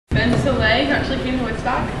USLA, who actually came to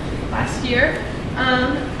Woodstock last year,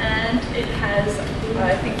 and it has,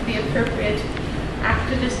 I think, the appropriate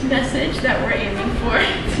activist message that we're aiming for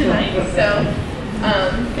tonight. So,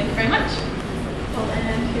 thank you very much.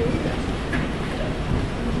 And here we go.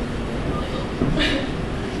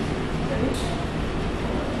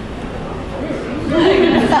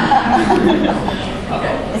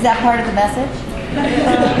 Is that part of the message?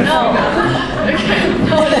 No.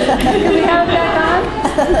 Can we have that on?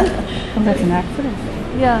 Oh, that's an accident.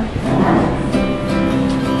 Yeah.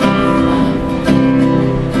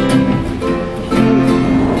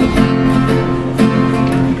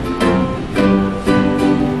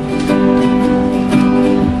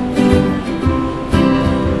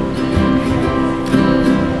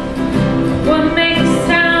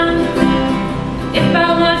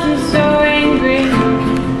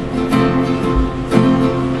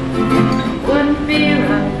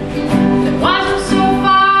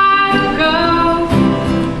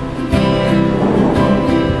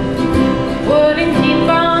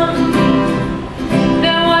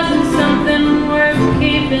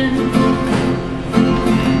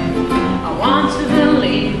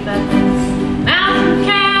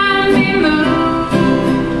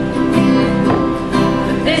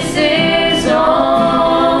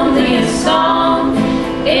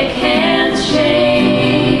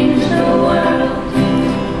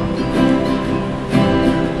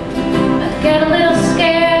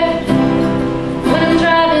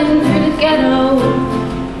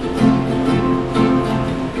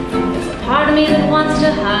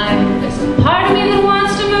 There's a part of me that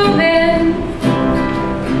wants to move in,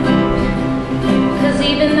 'cause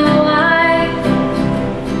even though I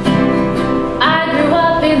grew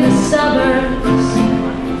up in the suburbs,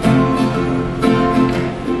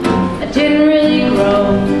 I didn't really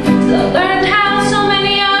grow till I learned how so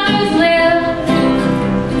many others live.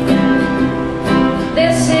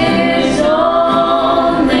 This is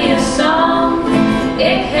only a song,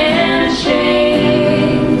 it can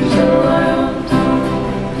change the world.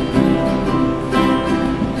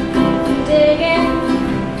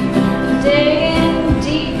 Digging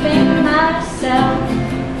deep in myself,